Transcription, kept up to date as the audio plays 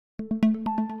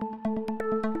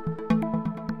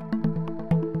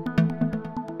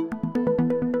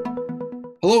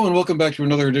Hello and welcome back to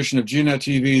another edition of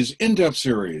GNAT-TV's In-Depth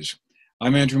series.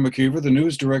 I'm Andrew McKeever, the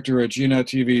news director at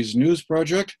GNAT-TV's News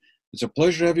Project. It's a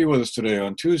pleasure to have you with us today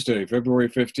on Tuesday, February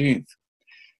 15th.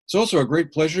 It's also a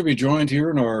great pleasure to be joined here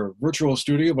in our virtual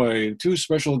studio by two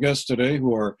special guests today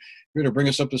who are here to bring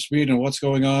us up to speed on what's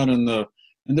going on in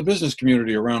the business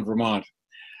community around Vermont.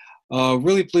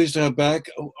 Really pleased to have back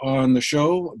on the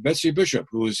show Betsy Bishop,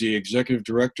 who is the executive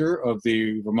director of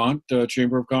the Vermont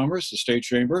Chamber of Commerce, the state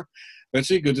chamber.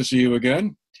 Betsy, good to see you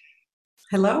again.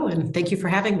 Hello, and thank you for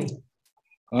having me.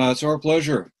 It's our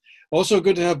pleasure. Also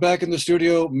good to have back in the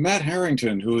studio Matt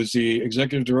Harrington, who is the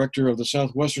executive director of the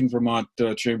Southwestern Vermont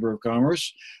Chamber of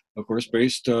Commerce, of course,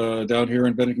 based down here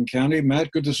in Bennington County.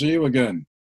 Matt, good to see you again.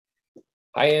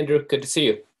 Hi, Andrew. Good to see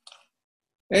you.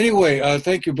 Anyway,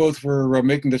 thank you both for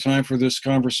making the time for this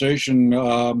conversation.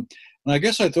 And I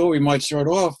guess I thought we might start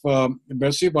off,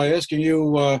 Betsy, by asking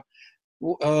you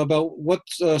about what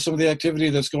some of the activity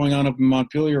that's going on up in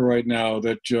Montpelier right now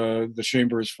that the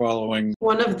Chamber is following.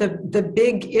 One of the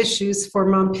big issues for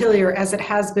Montpelier, as it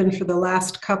has been for the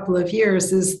last couple of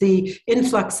years, is the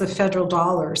influx of federal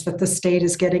dollars that the state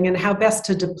is getting and how best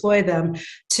to deploy them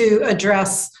to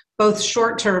address both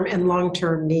short-term and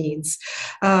long-term needs.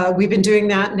 We've been doing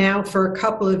that now for a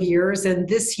couple of years, and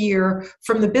this year,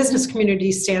 from the business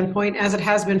community standpoint, as it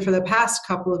has been for the past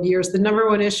couple of years, the number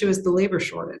one issue is the labor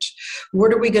shortage.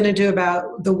 What are we going to do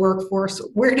about the workforce?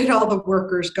 Where did all the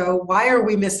workers go? Why are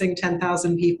we missing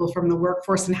 10,000 people from the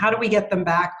workforce, and how do we get them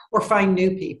back or find new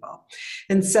people?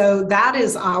 And so that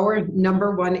is our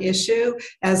number one issue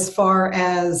as far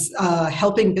as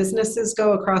helping businesses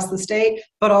go across the state,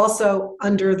 but also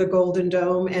under the Golden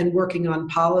Dome and working on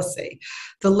policy.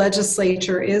 The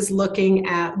legislature is looking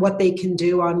at what they can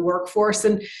do on workforce.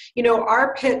 And, you know,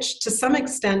 our pitch to some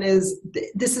extent is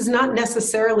this is not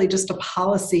necessarily just a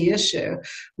policy issue.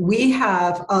 We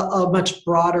have a much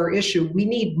broader issue. We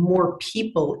need more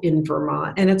people in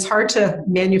Vermont, and it's hard to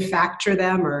manufacture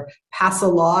them or pass a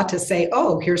law to say,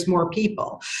 oh, here's more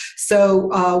people. So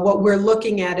what we're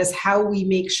looking at is how we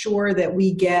make sure that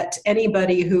we get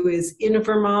anybody who is in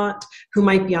Vermont, who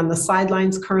might be on the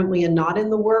sidelines currently and not in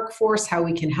the workforce, how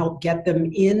we can help get them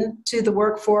into the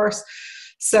workforce.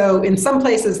 So in some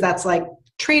places that's like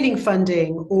training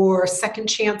funding or second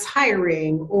chance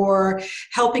hiring or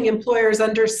helping employers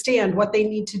understand what they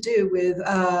need to do with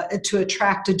to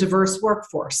attract a diverse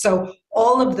workforce. So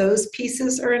all of those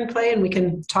pieces are in play, and we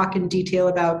can talk in detail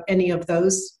about any of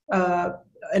those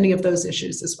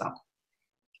issues as well.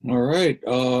 All right,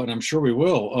 and I'm sure we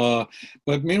will.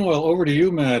 But meanwhile, over to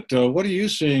you, Matt. What are you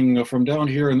seeing from down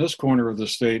here in this corner of the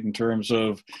state in terms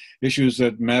of issues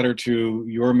that matter to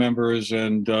your members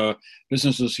and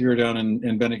businesses here down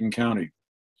in Bennington County?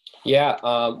 Yeah,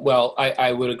 well,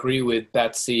 I would agree with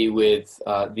Betsy with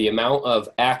the amount of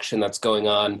action that's going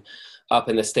on up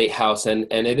in the State House, and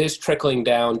it is trickling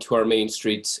down to our main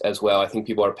streets as well. I think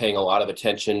people are paying a lot of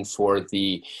attention for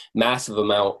the massive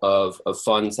amount of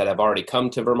funds that have already come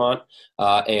to Vermont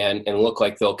and look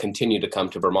like they'll continue to come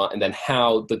to Vermont, and then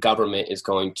how the government is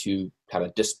going to kind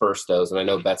of disperse those. And I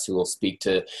know Betsy will speak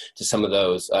to some of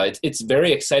those. It's a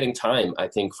very exciting time, I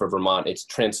think, for Vermont. It's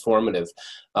transformative.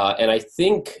 And I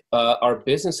think our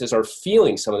businesses are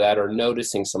feeling some of that or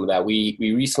noticing some of that. We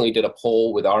recently did a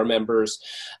poll with our members,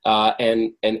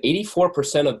 and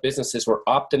 84% of businesses were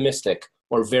optimistic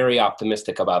or very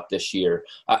optimistic about this year.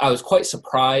 I was quite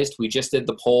surprised. We just did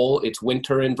the poll. It's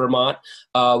winter in Vermont.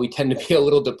 We tend to be a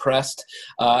little depressed.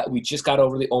 We just got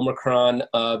over the Omicron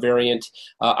variant.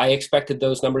 I expected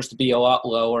those numbers to be a lot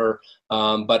lower,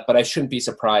 but I shouldn't be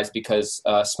surprised because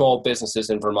small businesses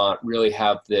in Vermont really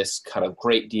have this kind of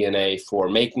great DNA for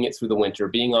making it through the winter,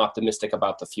 being optimistic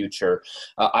about the future.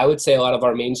 I would say a lot of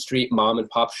our Main Street mom and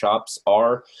pop shops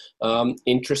are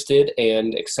interested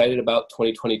and excited about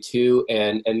 2022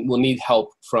 and will need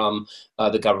help from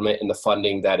the government and the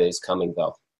funding that is coming,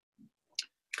 though.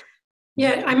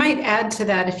 Yeah, I might add to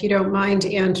that, if you don't mind,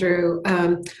 Andrew.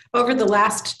 Over the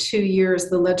last 2 years,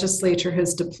 the legislature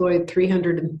has deployed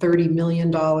 $330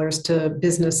 million to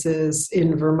businesses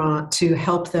in Vermont to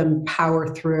help them power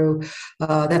through.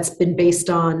 That's been based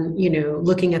on, you know,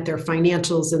 looking at their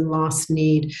financials and lost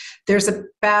need. There's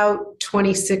about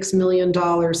 $26 million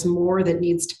more that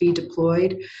needs to be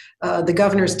deployed. The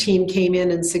governor's team came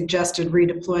in and suggested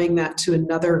redeploying that to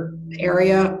another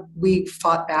area. We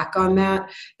fought back on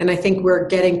that, and I think we're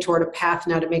getting toward a path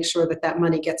now to make sure that that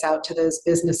money gets out to those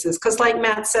businesses. Because like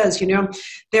Matt says, you know,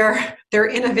 they're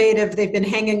innovative. They've been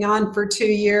hanging on for 2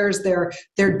 years.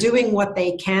 They're doing what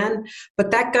they can,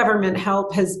 but that government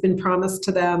help has been promised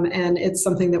to them, and it's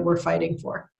something that we're fighting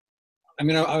for. I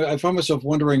mean, I find myself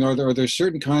wondering: are there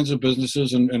certain kinds of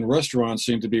businesses, and restaurants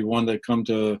seem to be one that come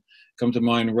to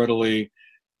mind readily,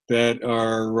 that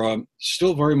are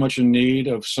still very much in need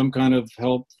of some kind of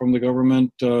help from the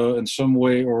government in some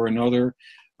way or another,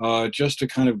 just to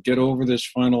kind of get over this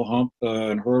final hump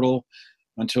and hurdle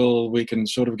until we can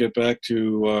sort of get back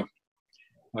to,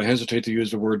 I hesitate to use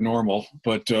the word normal,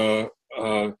 but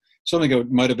something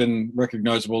that might have been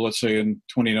recognizable, let's say, in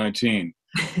 2019.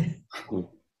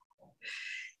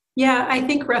 Yeah, I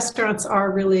think restaurants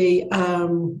are really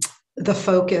the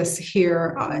focus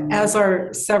here, as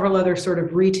are several other sort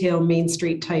of retail Main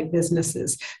Street type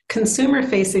businesses. Consumer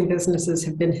facing businesses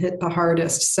have been hit the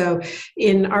hardest. So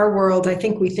in our world, I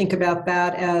think we think about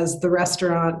that as the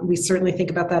restaurant. We certainly think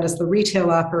about that as the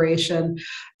retail operation.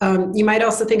 You might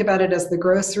also think about it as the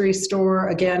grocery store,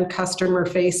 again, customer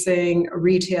facing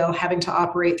retail, having to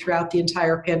operate throughout the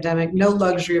entire pandemic, no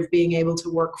luxury of being able to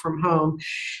work from home.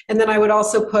 And then I would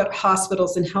also put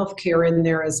hospitals and healthcare in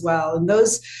there as well. And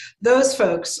those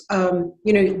folks,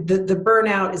 the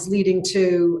burnout is leading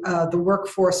to the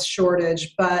workforce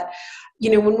shortage. But,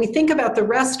 when we think about the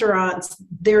restaurants,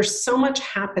 there's so much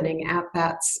happening at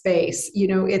that space.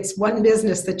 It's one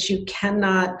business that you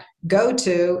cannot go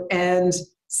to and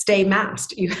stay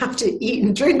masked. You have to eat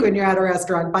and drink when you're at a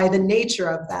restaurant by the nature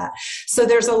of that. So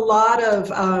there's a lot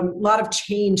of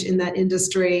change in that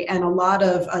industry and a lot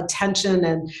of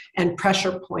tension and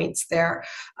pressure points there.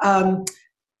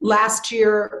 Last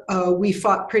year, we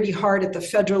fought pretty hard at the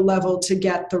federal level to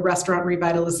get the Restaurant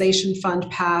Revitalization Fund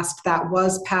passed. That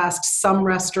was passed. Some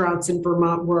restaurants in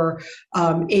Vermont were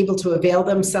able to avail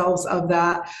themselves of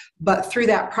that. But through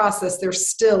that process, there's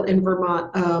still in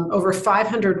Vermont over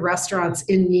 500 restaurants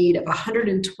in need of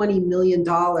 $120 million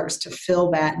to fill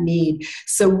that need.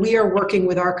 So we are working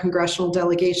with our congressional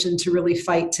delegation to really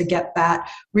fight to get that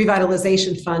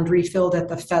revitalization fund refilled at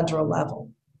the federal level.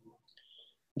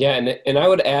 Yeah, and I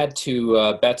would add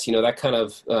to Betsy, that kind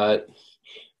of,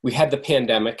 we had the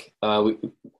pandemic. Our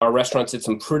restaurants did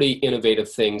some pretty innovative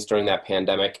things during that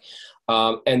pandemic.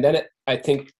 And then I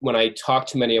think when I talk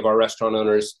to many of our restaurant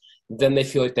owners, then they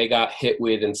feel like they got hit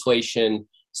with inflation,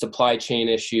 supply chain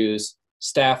issues,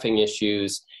 staffing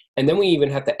issues. And then we even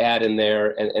have to add in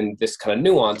there, and this kind of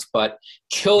nuance, but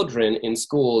children in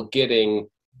school getting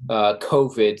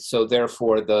COVID. So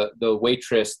therefore the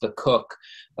waitress, the cook,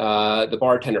 the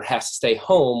bartender has to stay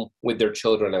home with their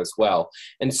children as well.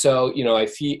 And so,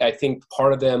 I think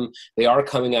part of them, they are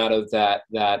coming out of that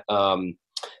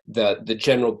the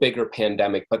general bigger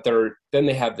pandemic, but then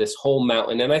they have this whole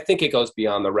mountain, and I think it goes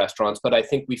beyond the restaurants, but I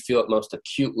think we feel it most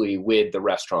acutely with the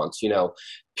restaurants.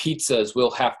 Pizzas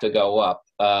will have to go up,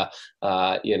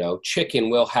 chicken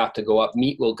will have to go up,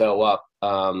 meat will go up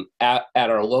at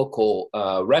our local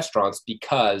restaurants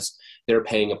because they're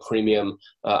paying a premium.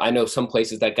 I know some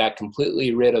places that got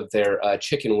completely rid of their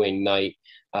chicken wing night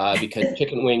because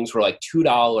chicken wings were like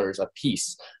 $2 a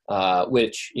piece,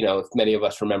 which, if many of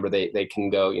us remember, they can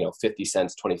go, 50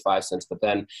 cents, 25 cents. But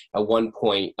then at one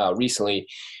point recently,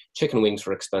 chicken wings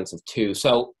were expensive too.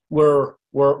 So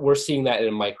we're seeing that at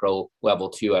a micro level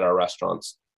too at our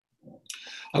restaurants.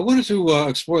 I wanted to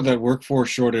explore that workforce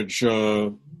shortage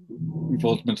we've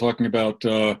both been talking about.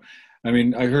 I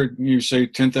heard you say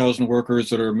 10,000 workers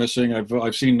that are missing.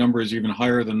 I've seen numbers even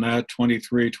higher than that,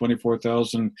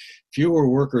 24,000 fewer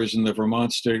workers in the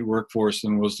Vermont state workforce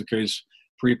than was the case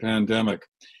pre-pandemic.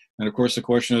 And of course, the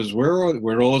question is, where did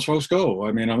all those folks go?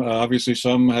 Obviously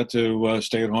some had to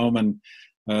stay at home and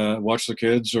watch the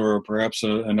kids, or perhaps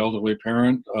an elderly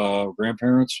parent,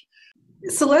 grandparents.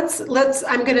 So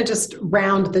I'm going to just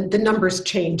round, the numbers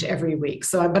change every week.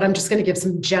 But I'm just going to give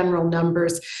some general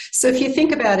numbers. So if you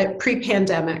think about it,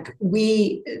 pre-pandemic,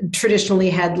 we traditionally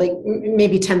had like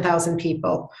maybe 10,000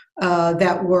 people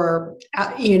that were,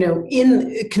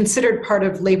 considered part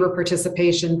of labor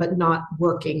participation, but not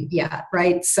working yet,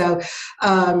 right? So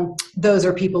those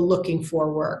are people looking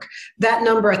for work. That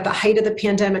number at the height of the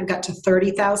pandemic got to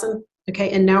 30,000.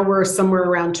 Okay, and now we're somewhere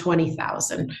around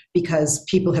 20,000 because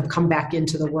people have come back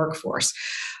into the workforce.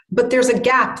 But there's a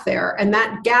gap there, and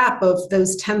that gap of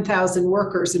those 10,000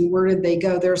 workers, and where did they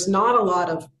go? There's not a lot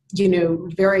of,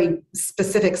 very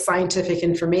specific scientific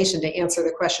information to answer the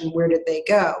question, where did they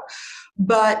go?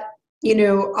 But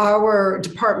our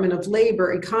Department of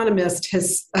Labor economist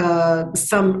has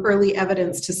some early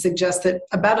evidence to suggest that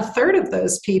about a third of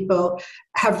those people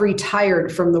have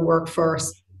retired from the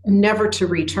workforce never to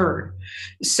return.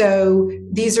 So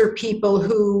these are people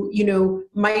who, you know,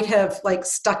 might have like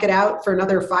stuck it out for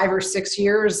another 5 or 6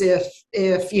 years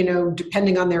if, you know,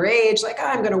 depending on their age, like,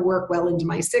 I'm going to work well into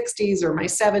my 60s or my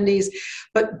 70s.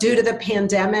 But due to the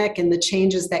pandemic and the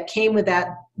changes that came with that,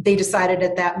 they decided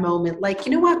at that moment, like,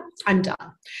 you know what, I'm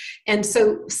done. And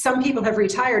so some people have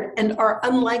retired and are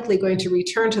unlikely going to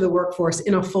return to the workforce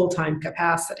in a full-time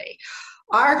capacity.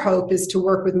 Our hope is to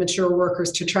work with mature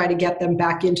workers to try to get them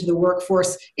back into the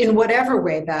workforce in whatever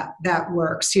way that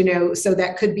works, you know, so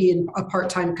that could be in a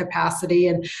part-time capacity.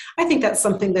 And I think that's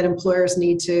something that employers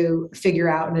need to figure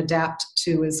out and adapt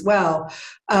to as well.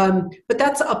 But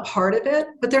that's a part of it.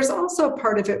 But there's also a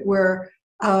part of it where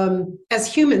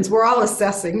as humans, we're all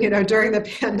assessing, you know, during the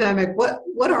pandemic,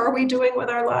 what are we doing with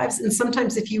our lives? And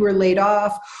sometimes if you were laid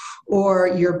off or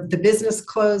the business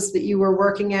closed that you were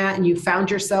working at and you found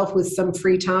yourself with some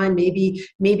free time, maybe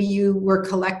you were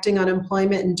collecting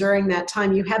unemployment, and during that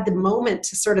time you had the moment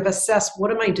to sort of assess,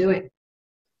 what am I doing?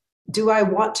 Do I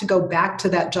want to go back to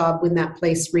that job when that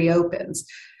place reopens?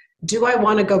 Do I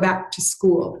want to go back to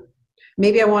school?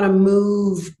 Maybe I want to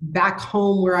move back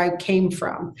home where I came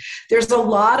from. There's a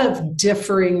lot of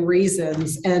differing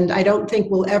reasons, and I don't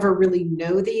think we'll ever really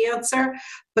know the answer,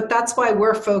 but that's why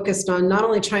we're focused on not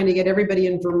only trying to get everybody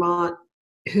in Vermont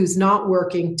who's not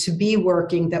working to be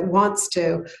working, that wants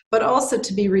to, but also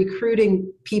to be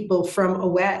recruiting people from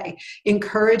away,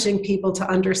 encouraging people to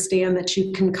understand that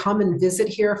you can come and visit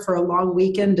here for a long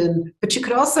weekend, but you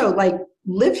could also like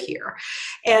live here.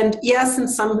 And yes, in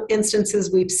some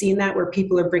instances we've seen that where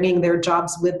people are bringing their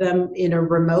jobs with them in a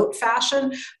remote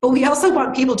fashion, but we also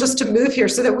want people just to move here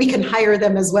so that we can hire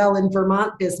them as well in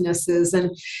Vermont businesses.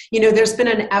 And, you know, there's been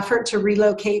an effort to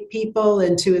relocate people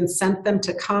and to incent them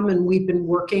to come, and we've been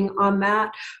working on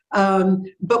that.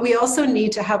 But we also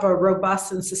need to have a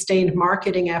robust and sustained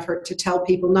marketing effort to tell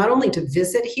people not only to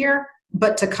visit here,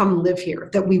 but to come live here,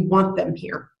 that we want them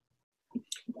here.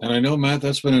 And I know, Matt,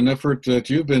 that's been an effort that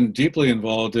you've been deeply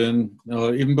involved in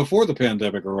even before the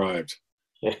pandemic arrived.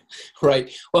 Yeah,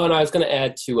 right. Well, and I was going to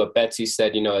add to what Betsy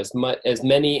said, you know, as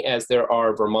many as there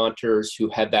are Vermonters who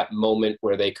had that moment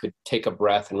where they could take a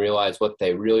breath and realize what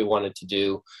they really wanted to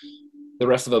do, the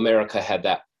rest of America had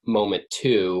that moment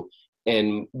too.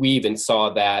 And we even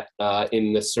saw that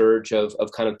in the surge of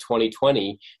kind of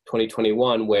 2020,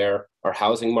 2021, where our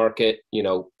housing market, you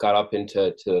know, got up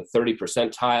into the 30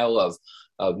 percentile of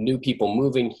new people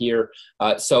moving here.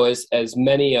 So as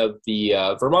many of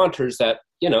the Vermonters that,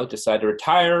 you know, decide to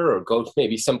retire or go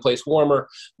maybe someplace warmer,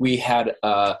 we had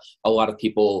a lot of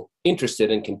people interested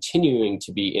and continuing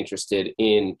to be interested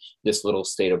in this little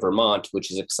state of Vermont, which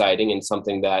is exciting and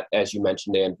something that, as you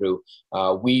mentioned, Andrew,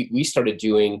 we started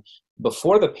doing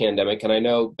before the pandemic. And I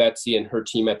know Betsy and her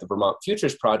team at the Vermont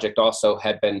Futures Project also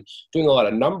had been doing a lot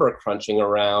of number crunching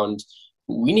around,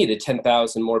 we needed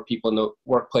 10,000 more people in the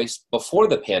workplace before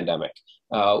the pandemic.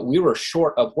 We were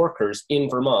short of workers in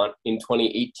Vermont in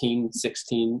 2018,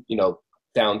 16, you know,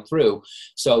 down through.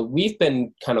 So we've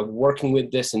been kind of working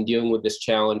with this and dealing with this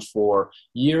challenge for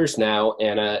years now.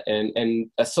 And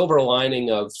a silver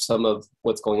lining of some of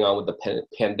what's going on with the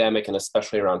pandemic, and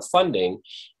especially around funding,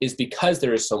 is because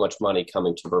there is so much money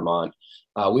coming to Vermont.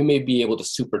 We may be able to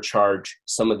supercharge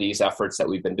some of these efforts that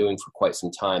we've been doing for quite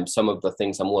some time. Some of the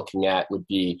things I'm looking at would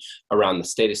be around the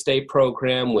Stay to Stay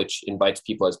program, which invites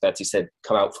people, as Betsy said,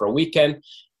 come out for a weekend,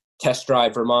 test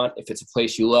drive Vermont if it's a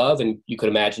place you love and you could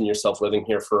imagine yourself living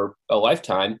here for a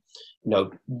lifetime. You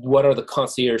know, what are the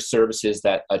concierge services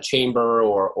that a chamber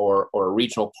or a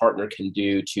regional partner can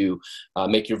do to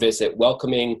make your visit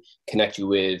welcoming, connect you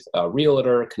with a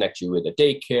realtor, connect you with a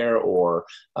daycare or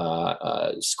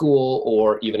a school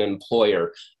or even an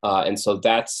employer. And so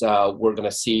that's, we're going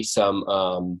to see some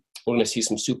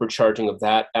supercharging of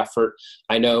that effort.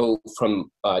 I know from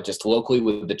just locally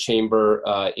with the chamber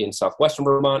in Southwestern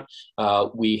Vermont,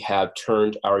 we have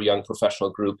turned our young professional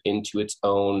group into its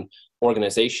own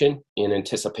organization in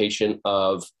anticipation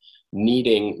of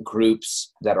needing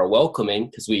groups that are welcoming,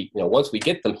 because once we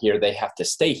get them here, they have to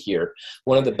stay here.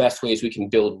 One of the best ways we can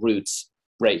build roots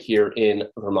right here in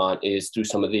Vermont is through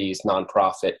some of these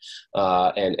nonprofit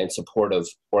and supportive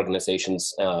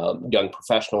organizations, young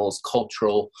professionals,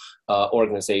 cultural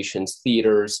organizations,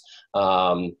 theaters,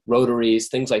 Rotaries,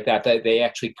 things like that. They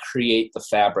actually create the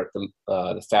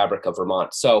fabric of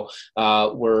Vermont. So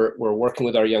we're working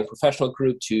with our young professional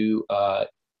group to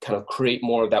kind of create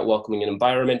more of that welcoming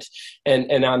environment.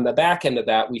 And on the back end of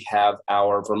that, we have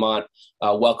our Vermont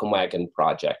Welcome Wagon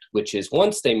project, which is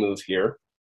once they move here,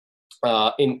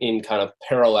 in kind of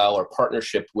parallel or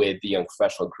partnership with the young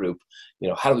professional group,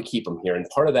 how do we keep them here? And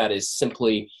part of that is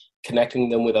simply connecting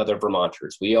them with other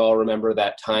Vermonters. We all remember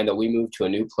that time that we moved to a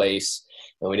new place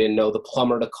and we didn't know the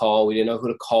plumber to call. We didn't know who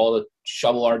to call to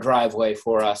shovel our driveway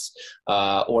for us,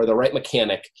 or the right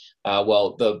mechanic.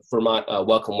 Well, the Vermont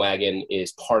Welcome Wagon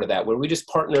is part of that, where we just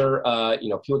partner,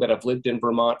 people that have lived in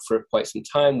Vermont for quite some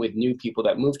time with new people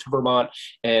that move to Vermont,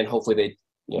 and hopefully they,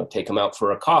 take them out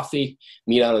for a coffee,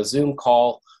 meet on a Zoom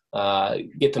call,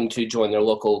 get them to join their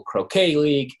local croquet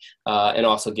league, and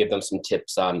also give them some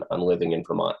tips on living in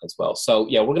Vermont as well. So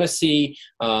yeah, we're going to see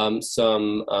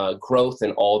some growth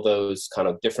in all those kind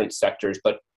of different sectors,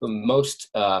 but the most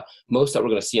that we're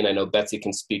going to see, and I know Betsy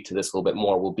can speak to this a little bit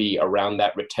more, will be around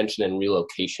that retention and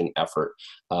relocation effort.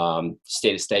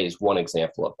 Stay to Stay is one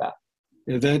example of that.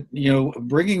 That,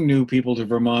 bringing new people to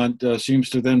Vermont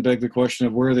seems to then beg the question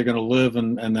of where they're going to live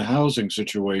and the housing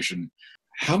situation.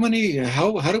 How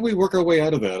do we work our way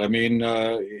out of that? I mean,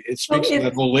 it speaks to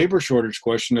that whole labor shortage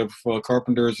question of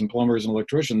carpenters and plumbers and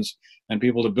electricians and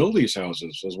people to build these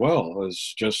houses, as well as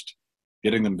just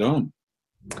getting them done.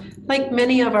 Like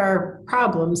many of our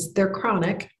problems, they're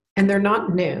chronic and they're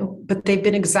not new, but they've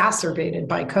been exacerbated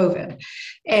by COVID.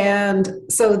 And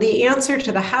so the answer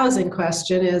to the housing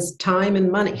question is time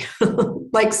and money,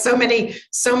 like so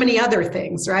many other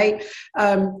things, right?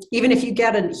 Even if you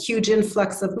get a huge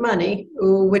influx of money,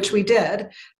 which we did,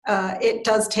 it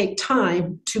does take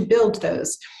time to build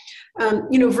those.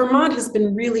 Vermont has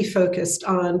been really focused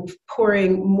on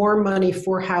pouring more money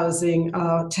for housing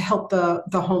to help the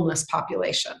homeless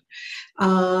population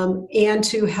and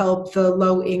to help the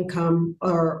low income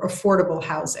or affordable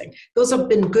housing. Those have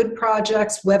been good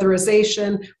projects.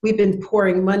 Weatherization, we've been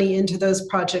pouring money into those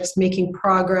projects, making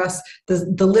progress.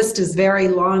 The list is very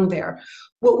long there.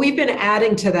 What we've been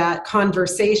adding to that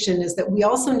conversation is that we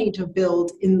also need to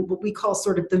build in what we call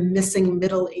sort of the missing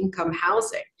middle income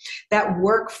housing, that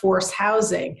workforce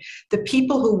housing. The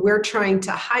people who we're trying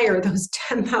to hire, those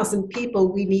 10,000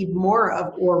 people we need more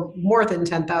of, or more than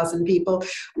 10,000 people,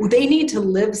 they need to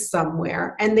live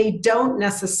somewhere, and they don't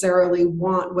necessarily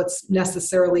want what's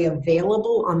necessarily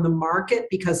available on the market,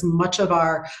 because much of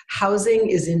our housing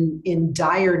is in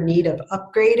dire need of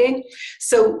upgrading.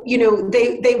 So,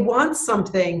 they want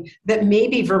something that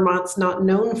maybe Vermont's not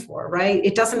known for, right?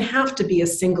 It doesn't have to be a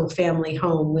single family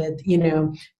home with,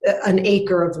 an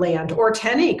acre of land or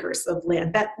 10 acres of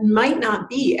land. That might not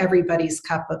be everybody's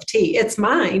cup of tea. It's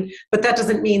mine, but that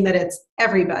doesn't mean that it's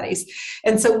everybody's.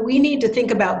 And so we need to think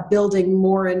about building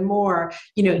more and more,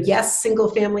 yes,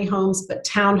 single family homes, but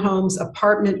townhomes,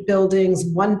 apartment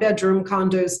buildings, 1-bedroom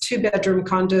condos, 2-bedroom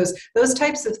condos, those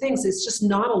types of things. It's just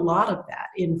not a lot of that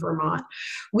in Vermont.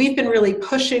 We've been really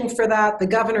pushing for that. The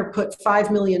governor put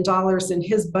 $5 million in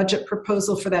his budget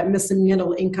proposal for that missing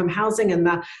middle income housing, and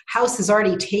the House has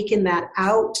already taken that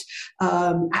out.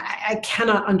 I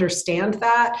cannot understand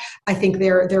that. I think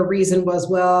their reason was,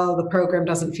 well, the program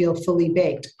doesn't feel fully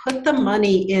baked. Put the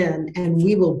money in and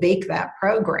we will bake that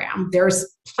program.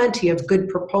 There's plenty of good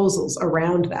proposals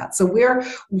around that. So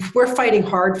we're fighting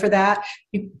hard for that.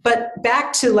 But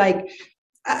back to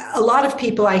a lot of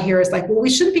people I hear is like, well, we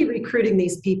shouldn't be recruiting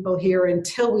these people here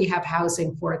until we have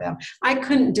housing for them. I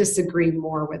couldn't disagree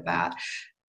more with that.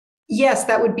 Yes,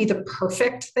 that would be the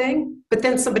perfect thing, but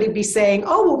then somebody would be saying,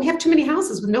 oh, well, we have too many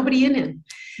houses with nobody in it.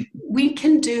 We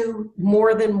can do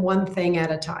more than one thing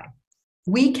at a time.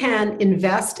 We can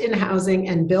invest in housing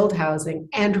and build housing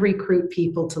and recruit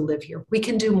people to live here. We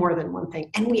can do more than one thing,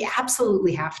 and we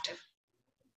absolutely have to.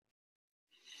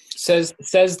 Says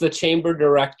the chamber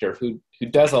director who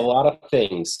does a lot of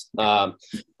things.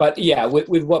 But yeah,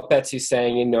 with what Betsy's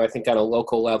saying, I think on a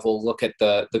local level, look at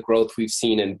the growth we've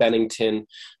seen in Bennington,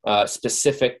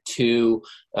 specific to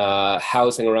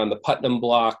housing around the Putnam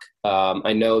block.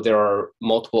 I know there are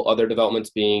multiple other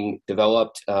developments being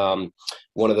developed.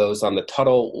 One of those on the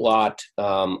Tuttle lot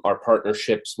are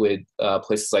partnerships with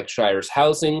places like Shires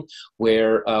Housing,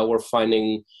 where we're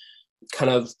finding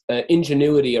kind of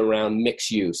ingenuity around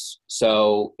mixed use.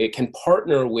 So it can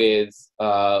partner with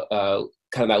kind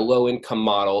of that low income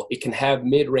model. It can have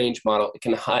mid-range model. It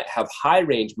can have high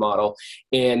range model,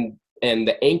 and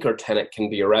the anchor tenant can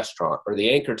be a restaurant, or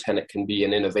the anchor tenant can be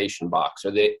an innovation box,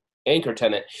 or the anchor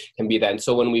tenant can be that. And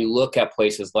so when we look at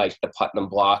places like the Putnam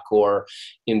block, or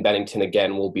in Bennington,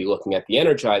 again, we'll be looking at the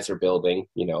Energizer building,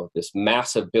 this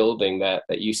massive building that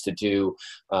used to do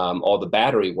all the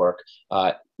battery work.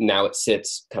 Now it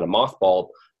sits kind of mothballed.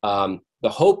 The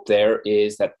hope there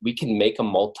is that we can make a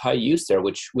multi-use there,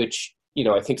 which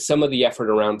I think some of the effort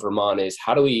around Vermont is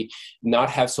how do we not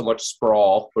have so much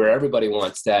sprawl where everybody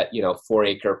wants that,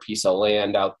 4-acre piece of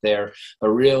land out there. But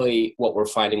really what we're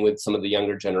finding with some of the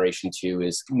younger generation too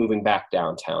is moving back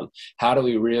downtown. How do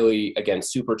we really, again,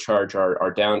 supercharge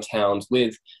our downtowns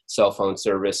with cell phone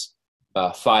service,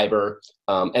 fiber,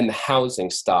 and the housing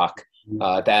stock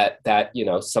that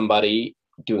somebody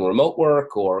doing remote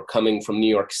work or coming from New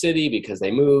York City because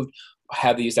they moved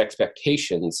have these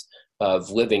expectations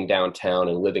of living downtown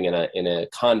and living in a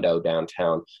condo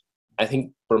downtown. I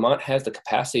think Vermont has the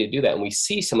capacity to do that, and we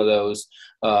see some of those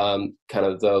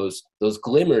those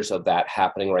glimmers of that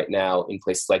happening right now in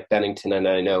places like Bennington, and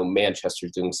I know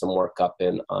Manchester's doing some work up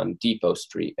on Depot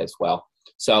Street as well.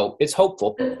 So it's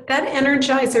hopeful. That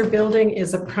Energizer building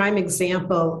is a prime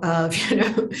example of,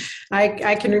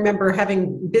 I can remember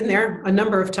having been there a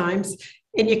number of times,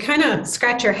 and you kind of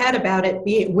scratch your head about it,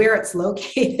 where it's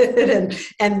located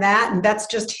and that's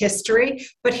just history.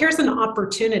 But here's an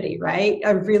opportunity, right?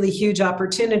 A really huge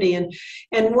opportunity.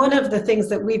 And one of the things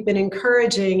that we've been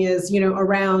encouraging is,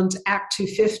 around Act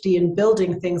 250 and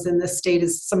building things in this state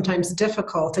is sometimes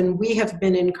difficult. And we have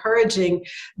been encouraging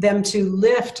them to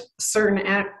lift certain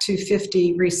Act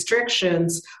 250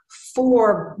 restrictions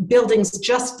for buildings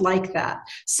just like that,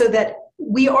 so that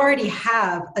we already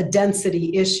have a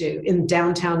density issue in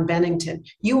downtown Bennington.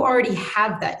 You already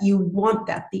have that. You want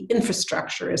that. The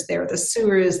infrastructure is there. The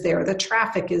sewer is there. The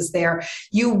traffic is there.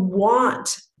 You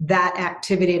want that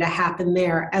activity to happen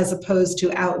there as opposed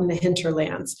to out in the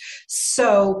hinterlands.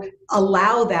 So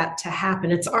allow that to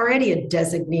happen. It's already a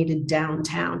designated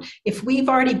downtown. If we've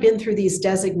already been through these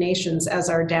designations as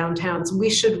our downtowns, we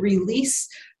should release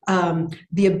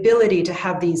the ability to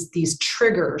have these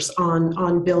triggers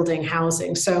on building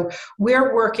housing. So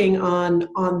we're working on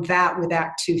that with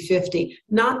Act 250,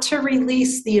 not to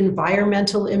release the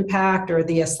environmental impact or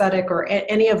the aesthetic or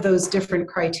any of those different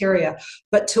criteria,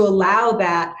 but to allow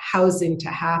that housing to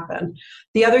happen.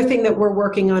 The other thing that we're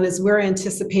working on is we're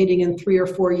anticipating in 3 or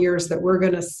 4 years that we're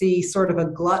going to see sort of a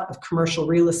glut of commercial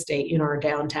real estate in our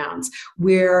downtowns,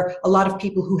 where a lot of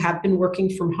people who have been working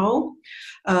from home,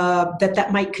 that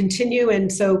might continue.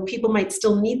 And so people might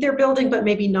still need their building, but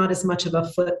maybe not as much of a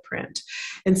footprint.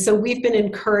 And so we've been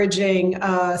encouraging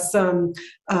some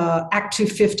Act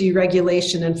 250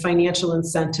 regulation and financial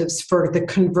incentives for the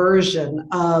conversion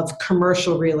of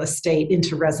commercial real estate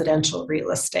into residential real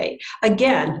estate.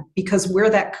 Again, because where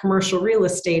that commercial real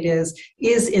estate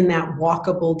is in that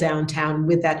walkable downtown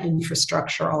with that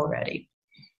infrastructure already.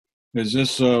 Is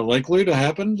this likely to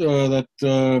happen,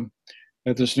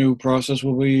 that this new process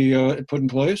will be put in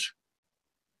place?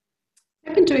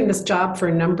 I've been doing this job for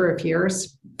a number of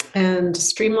years, and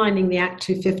streamlining the Act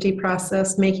 250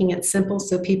 process, making it simple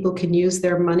so people can use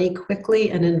their money quickly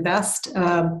and invest,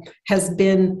 has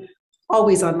been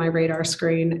always on my radar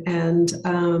screen, and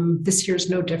this year's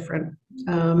no different.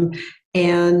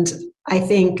 And I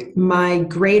think my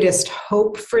greatest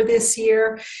hope for this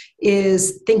year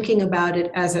is thinking about it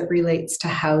as it relates to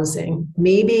housing.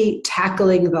 Maybe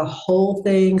tackling the whole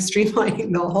thing,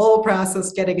 streamlining the whole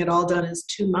process, getting it all done is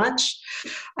too much.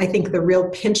 I think the real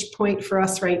pinch point for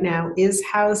us right now is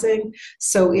housing.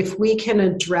 So if we can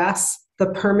address the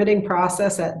permitting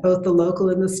process at both the local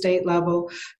and the state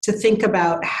level, to think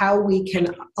about how we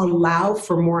can allow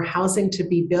for more housing to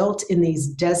be built in these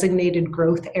designated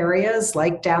growth areas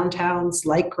like downtowns,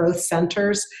 like growth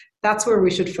centers. That's where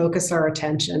we should focus our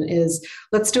attention, is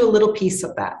let's do a little piece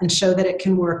of that and show that it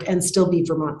can work and still be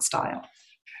Vermont style.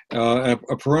 A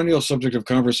perennial subject of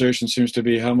conversation seems to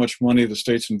be how much money the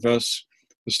state invests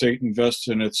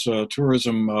in its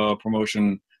tourism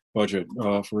promotion budget.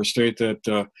 For a state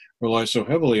that relies so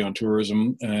heavily on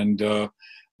tourism and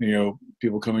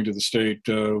people coming to the state,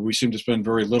 we seem to spend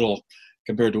very little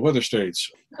compared to other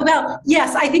states. Well,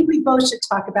 yes, I think we both should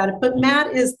talk about it. But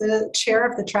Matt is the chair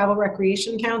of the Travel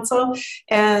Recreation Council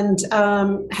and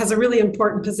has a really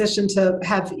important position to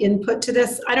have input to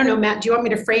this. I don't know, Matt, do you want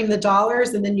me to frame the dollars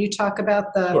and then you talk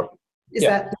about the... Sure.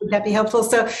 Would that be helpful?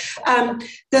 So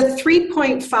the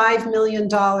 $3.5 million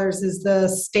is the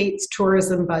state's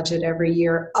tourism budget every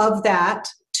year. Of that,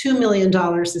 $2 million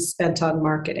is spent on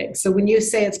marketing. So when you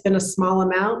say it's been a small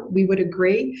amount, we would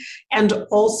agree. And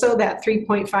also that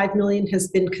 $3.5 million has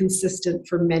been consistent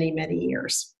for many, many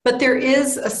years. But there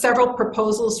is several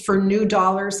proposals for new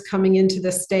dollars coming into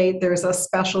the state. There's a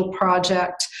special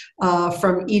project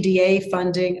from EDA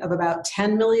funding of about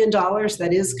 $10 million that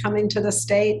is coming to the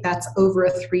state. That's over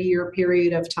a 3-year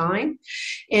period of time.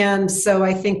 And so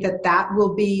I think that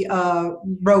will be a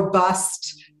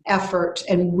robust effort,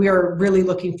 and we're really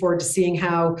looking forward to seeing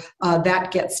how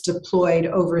that gets deployed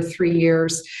over 3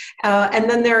 years. And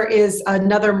then there is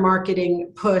another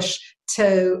marketing push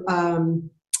to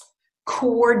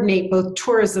coordinate both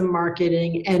tourism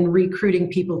marketing and recruiting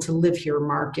people to live here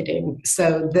marketing.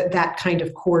 So that kind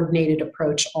of coordinated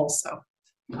approach also.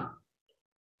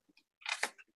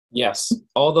 Yes,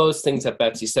 all those things that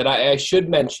Betsy said. I should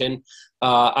mention,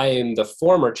 I am the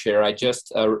former chair. I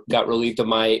just got relieved of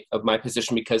my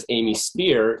position because Amy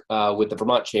Spear with the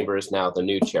Vermont Chamber is now the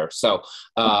new chair. So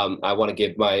I want to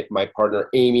give my partner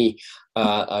Amy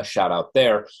a shout out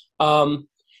there.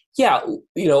 Yeah,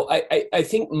 I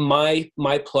think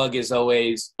my plug is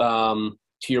always, to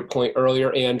your point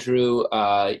earlier, Andrew,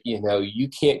 you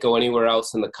can't go anywhere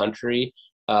else in the country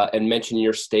and mention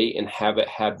your state and have it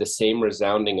have the same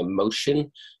resounding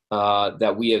emotion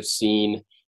that we have seen.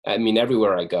 I mean,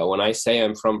 everywhere I go, when I say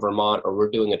I'm from Vermont or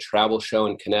we're doing a travel show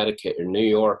in Connecticut or New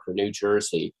York or New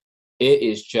Jersey, it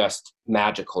is just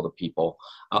magical to people,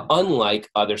 unlike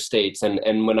other states.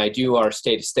 And when I do our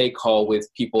state-to-state call with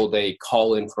people, they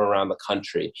call in from around the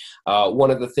country. One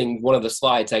of the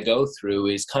slides I go through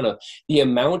is kind of the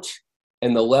amount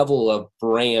and the level of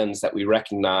brands that we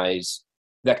recognize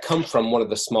that come from one of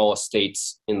the smallest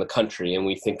states in the country. And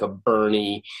we think of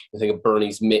Bernie, we think of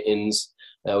Bernie's Mittens,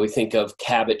 we think of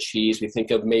Cabot cheese, we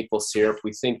think of maple syrup,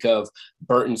 we think of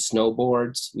Burton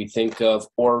snowboards, we think of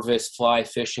Orvis fly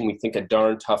fishing, we think of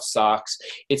Darn Tough socks.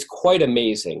 It's quite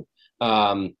amazing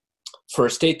for a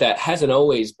state that hasn't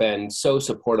always been so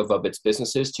supportive of its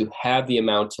businesses to have the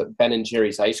amount of Ben &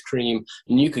 Jerry's ice cream,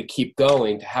 and you could keep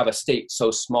going, to have a state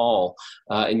so small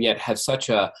and yet have such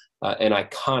an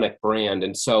iconic brand.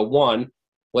 And so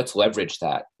let's leverage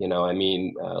that.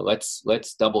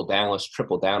 Let's double down, let's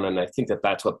triple down. And I think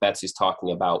that's what Betsy's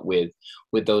talking about with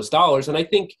those dollars. And I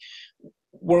think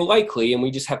we're likely, and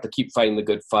we just have to keep fighting the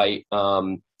good fight.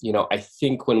 I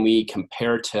think when we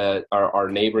compare to our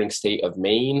neighboring state of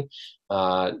Maine,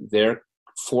 they're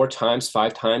 4 times,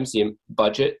 5 times the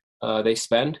budget they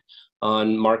spend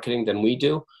on marketing than we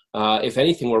do. If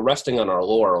anything, we're resting on our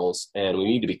laurels, and we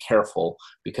need to be careful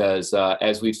because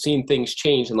as we've seen things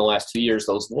change in the last 2 years,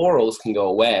 those laurels can go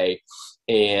away,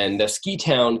 and a ski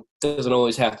town doesn't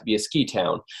always have to be a ski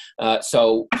town.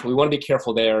 So we want to be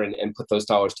careful there and put those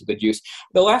dollars to good use.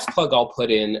 The last plug I'll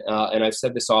put in, and I've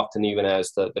said this often even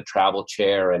as the travel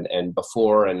chair and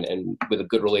before, and with a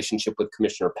good relationship with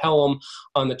Commissioner Pelham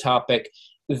on the topic,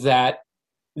 that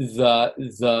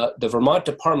the Vermont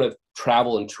Department of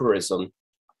Travel and Tourism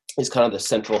is kind of the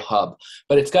central hub,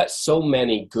 but it's got so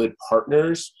many good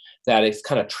partners that it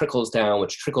kind of trickles down,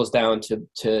 which trickles down to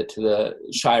the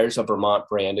Shires of Vermont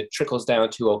brand. It trickles down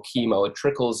to Okemo. It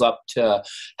trickles up to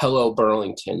Hello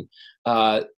Burlington.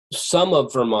 Some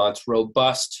of Vermont's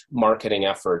robust marketing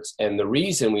efforts, and the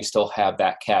reason we still have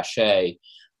that cachet,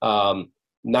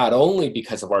 not only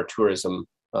because of our tourism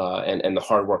and the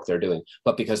hard work they're doing,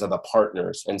 but because of the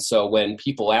partners. And so when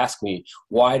people ask me,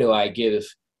 why do I give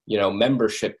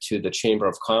membership to the Chamber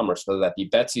of Commerce, whether that be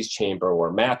Betsy's chamber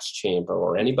or Matt's chamber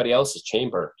or anybody else's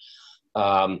chamber,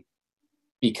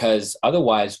 because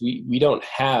otherwise we don't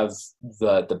have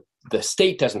the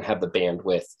state doesn't have the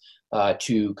bandwidth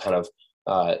to kind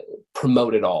of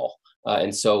promote it all.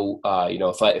 And so,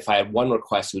 if I had one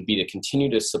request, it would be to continue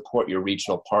to support your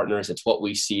regional partners. It's what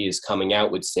we see is coming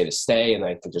out with Stay to Stay, and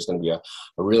I think there's going to be a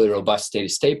really robust Stay to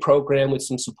Stay program with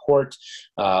some support.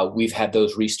 We've had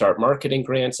those Restart Marketing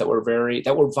grants that were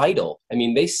vital. I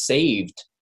mean, they saved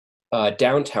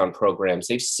downtown programs.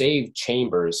 They've saved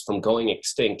chambers from going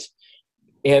extinct,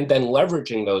 and then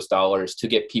leveraging those dollars to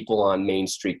get people on Main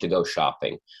Street to go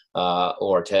shopping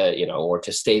or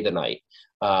to stay the night.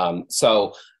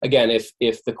 So again,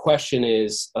 if the question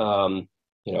is,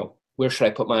 where should I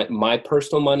put my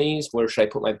personal monies? Where should I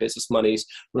put my business monies?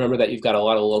 Remember that you've got a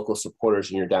lot of local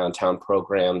supporters in your downtown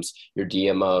programs, your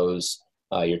DMOs,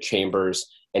 your chambers,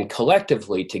 and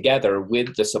collectively together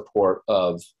with the support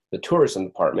of the tourism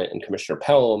department and Commissioner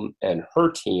Pelham and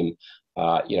her team,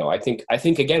 I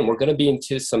think again, we're going to be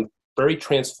into some very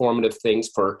transformative things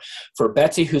for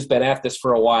Betsy, who's been at this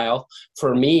for a while,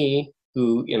 for me,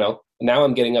 who, now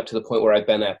I'm getting up to the point where I've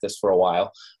been at this for a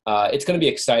while. It's going to be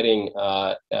exciting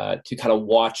to kind of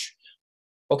watch.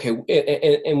 Okay,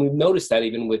 and we've noticed that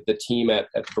even with the team at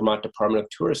the Vermont Department of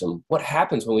Tourism, what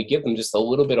happens when we give them just a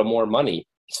little bit of more money?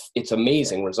 It's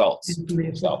amazing results. So.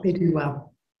 They do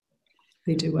well.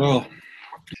 They do well. Well,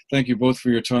 thank you both for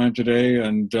your time today,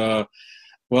 and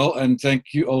and thank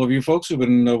you all of you folks who've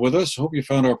been with us. Hope you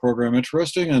found our program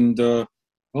interesting, and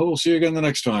we'll see you again the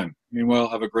next time. Meanwhile,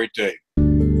 have a great day.